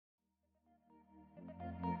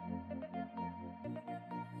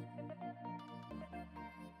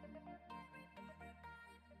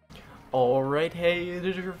Alright, hey, it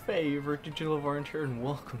is your favorite digital volunteer, and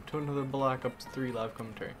welcome to another Black Ops 3 live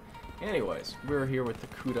commentary. Anyways, we're here with the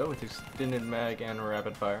Kuda with extended mag and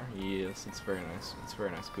rapid fire. Yes, it's very nice. It's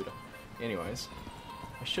very nice, Kuda. Anyways,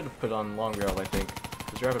 I should have put on long barrel, I think,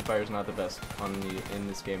 because rapid fire is not the best in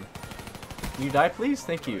this game. Can you die, please?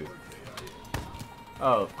 Thank you.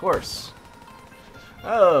 Oh, of course.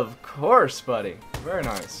 Of course, buddy. Very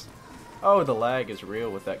nice. Oh, the lag is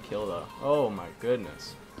real with that kill, though. Oh my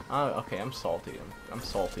goodness. Okay, I'm salty. I'm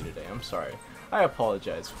salty today. I'm sorry. I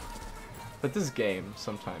apologize. But this game,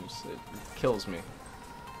 sometimes, it kills me.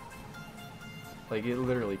 Like, it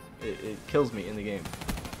literally, it kills me in the game.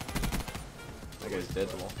 That guy's dead.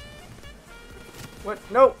 What?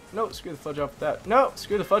 No! No! Screw the fudge off with that. No!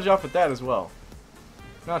 Screw the fudge off with that as well.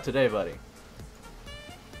 Not today, buddy.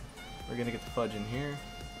 We're gonna get the fudge in here.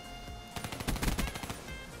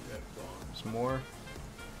 There's more.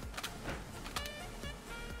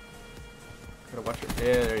 Gotta watch it.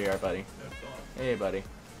 Yeah, there you are, buddy. Hey, buddy.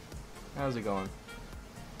 How's it going?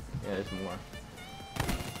 Yeah, there's more.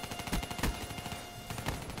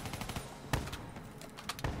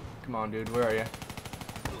 Come on, dude. Where are you?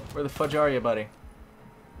 Where the fudge are you, buddy?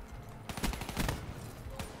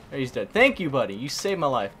 Oh, he's dead. Thank you, buddy. You saved my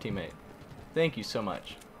life, teammate. Thank you so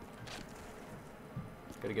much.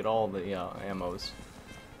 Gotta get all the ammos.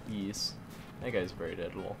 Yes. That guy's very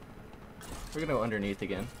dead. Lol. We're gonna go underneath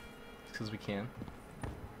again. Because we can.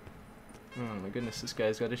 Oh my goodness, this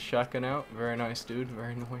guy's got his shotgun out. Very nice, dude.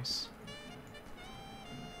 Very nice.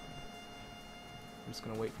 I'm just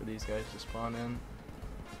gonna wait for these guys to spawn in.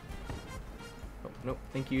 Oh, nope.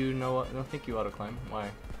 Thank you. No, thank you, auto climb.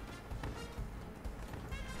 Why?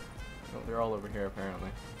 No, they're all over here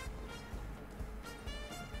apparently.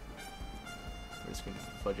 We're just gonna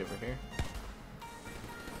fudge over here.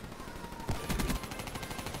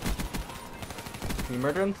 Can you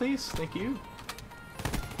murder him, please? Thank you.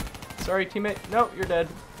 Sorry, teammate. No, you're dead.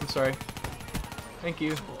 I'm sorry. Thank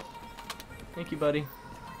you. Thank you, buddy.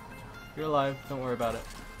 You're alive. Don't worry about it.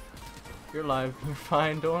 You're alive. You're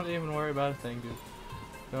fine. Don't even worry about a thing, dude.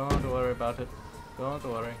 Don't worry about it. Don't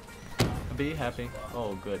worry. Be happy.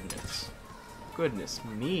 Oh, goodness. Goodness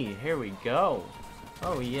me. Here we go.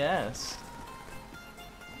 Oh, yes.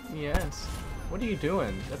 Yes. What are you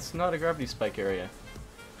doing? That's not a gravity spike area.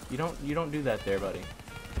 You don't do that there, buddy.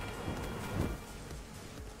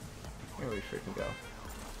 Here we freaking go.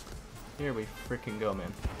 Here we freaking go,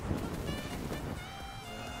 man.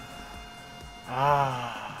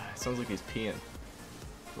 Ah, sounds like he's peeing.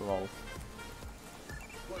 Lol.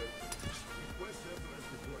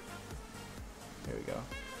 Here we go.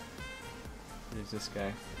 There's this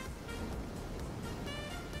guy.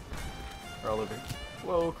 We're all over.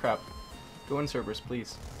 Whoa, crap. Go in, Cerberus,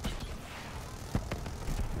 please.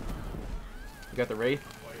 We got the Wraith.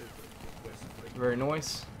 Very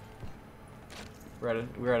nice.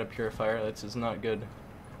 We're at a purifier. That's just not good.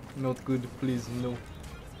 Not good, please, no.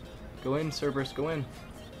 Go in, Cerberus, go in.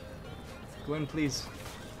 Go in, please.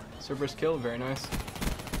 Cerberus kill, very nice.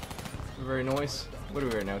 Very nice. What are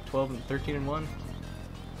we at now? 12 and 13 and 1.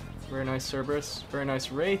 Very nice, Cerberus. Very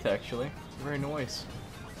nice Wraith, actually. Very nice.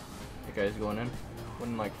 That guy's going in.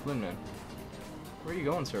 Wouldn't like Flynn, man. Where are you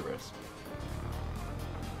going, Cerberus?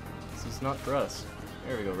 This is not for us.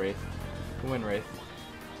 There we go, Wraith. Go in, Wraith.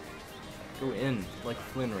 Go in, like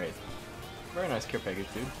Flynn, Wraith. Very nice care package,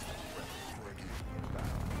 dude.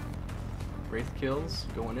 Wraith kills,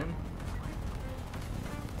 going in.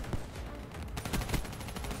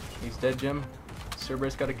 He's dead, Jim.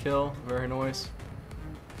 Cerberus got a kill, very nice.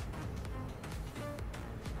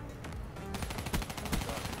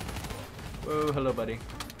 Whoa, hello, buddy.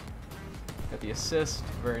 Got the assist,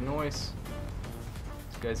 very nice.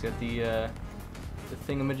 This guy's got the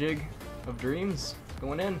thingamajig of dreams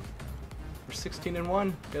going in. We're 16 and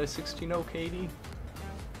 1. Got a 16-0 KD.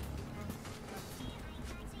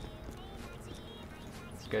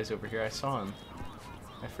 This guy's over here. I saw him.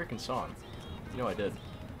 I freaking saw him. You know I did.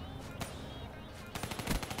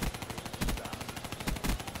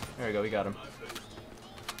 There we go. We got him.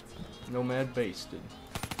 Nomad base, dude.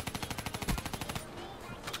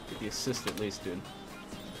 Get the assist at least, dude.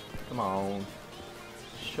 Come on.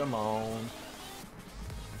 Come on.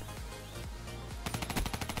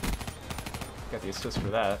 Got the assist for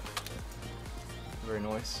that. Very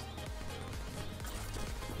nice.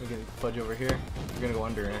 We're gonna fudge over here. We're gonna go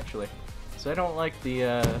under, actually. So I don't like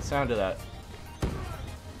the sound of that.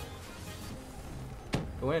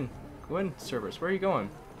 Go in. Go in, Cerberus. Where are you going?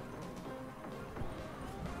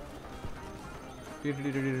 There we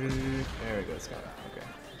go, it's gone. Okay.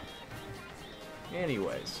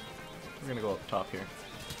 Anyways, we're gonna go up top here.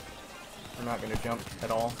 We're not gonna jump at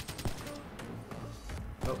all.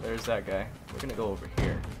 Oh, there's that guy. We're gonna go over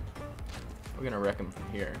here. We're gonna wreck him from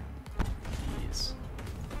here. Yes.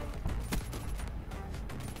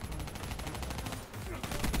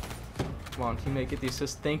 Come on, teammate, get the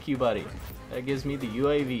assist. Thank you, buddy. That gives me the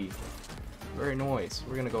UAV. Very nice.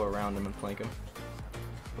 We're gonna go around him and flank him.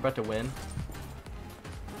 We're about to win.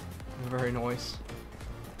 Very nice.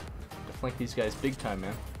 To flank these guys big time,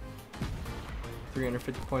 man.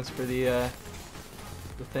 350 points for the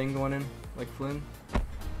thing going in, like Flynn.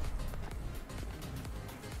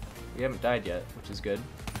 We haven't died yet, which is good.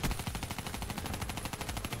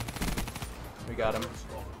 We got him.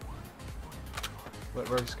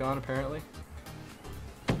 Wetberg's gone, apparently.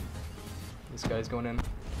 This guy's going in.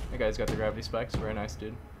 That guy's got the gravity spikes. Very nice,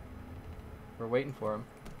 dude. We're waiting for him.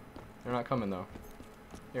 They're not coming, though.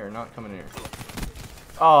 They're not coming here.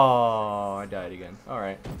 Oh, I died again.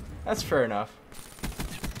 Alright. That's fair enough.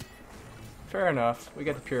 Fair enough. We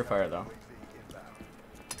got the purifier, though.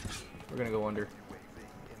 We're gonna go under.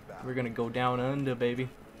 We're gonna go down under, baby.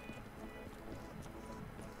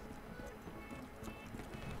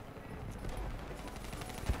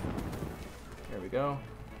 There we go.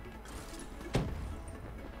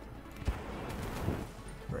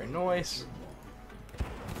 Very nice.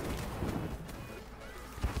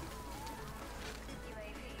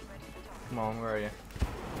 Come on, where are you?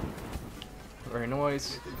 Very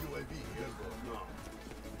nice.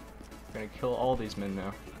 We're gonna kill all these men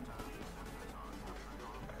now.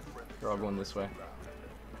 They're all going this way.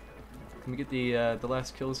 Can we get the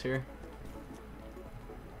last kills here?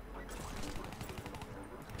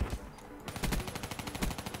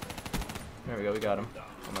 There we go, we got him.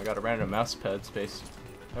 Oh my god, a random mouse pad space.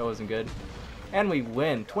 That wasn't good. And we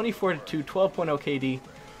win. 24-2, 12.0 KD.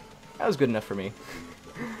 That was good enough for me.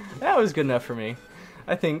 That was good enough for me.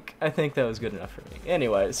 I think that was good enough for me.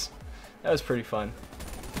 Anyways, that was pretty fun.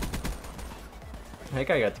 I think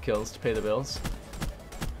I got the kills to pay the bills.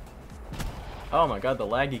 Oh my god, the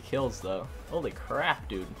laggy kills though. Holy crap,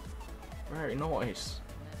 dude. Very nice.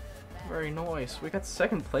 Very nice. We got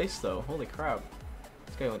second place though. Holy crap.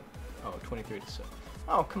 This guy went, oh, 23-7.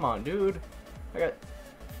 Oh, come on, dude. I got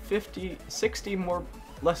 50, 60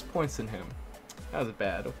 less points than him. That was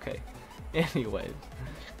bad. Okay. Anyways,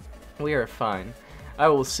 we are fine. I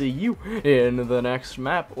will see you in the next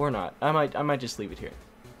map, or not. I might just leave it here.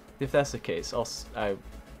 If that's the case,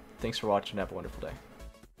 thanks for watching. Have a wonderful day.